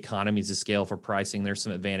 maybe economies of scale for pricing, there's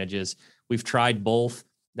some advantages. We've tried both.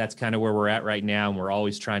 That's kind of where we're at right now. And we're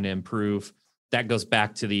always trying to improve. That goes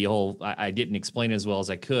back to the whole, I didn't explain as well as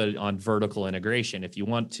I could on vertical integration. If you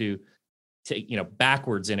want to take,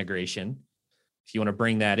 backwards integration, if you want to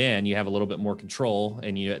bring that in, you have a little bit more control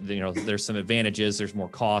and there's some advantages, there's more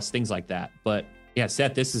costs, things like that. But yeah,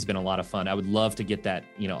 Seth, this has been a lot of fun. I would love to get that,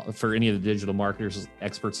 for any of the digital marketers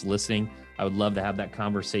experts listening, I would love to have that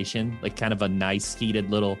conversation, like kind of a nice heated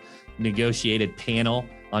little negotiated panel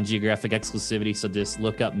on geographic exclusivity. So just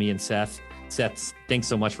look up me and Seth. Seth, thanks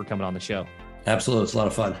so much for coming on the show. Absolutely. It's a lot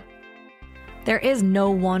of fun. There is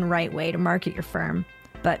no one right way to market your firm,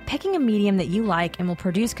 but picking a medium that you like and will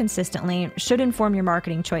produce consistently should inform your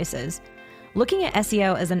marketing choices. Looking at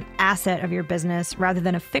SEO as an asset of your business rather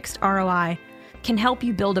than a fixed ROI can help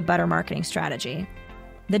you build a better marketing strategy.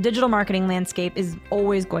 The digital marketing landscape is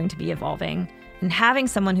always going to be evolving, and having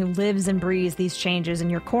someone who lives and breathes these changes in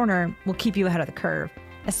your corner will keep you ahead of the curve,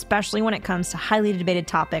 especially when it comes to highly debated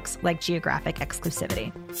topics like geographic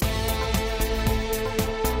exclusivity.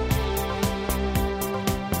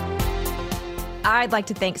 I'd like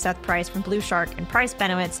to thank Seth Price from Blue Shark and Price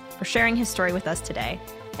Benowitz for sharing his story with us today,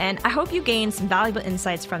 and I hope you gained some valuable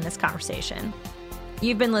insights from this conversation.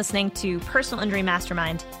 You've been listening to Personal Injury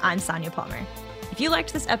Mastermind. I'm Sonia Palmer. If you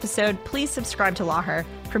liked this episode, please subscribe to LawHer,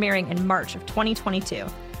 premiering in March of 2022.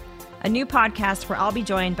 A new podcast where I'll be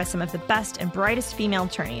joined by some of the best and brightest female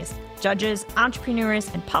attorneys, judges, entrepreneurs,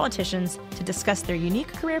 and politicians to discuss their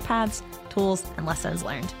unique career paths, tools, and lessons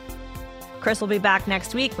learned. Chris will be back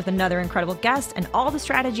next week with another incredible guest and all the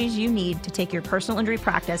strategies you need to take your personal injury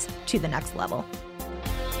practice to the next level.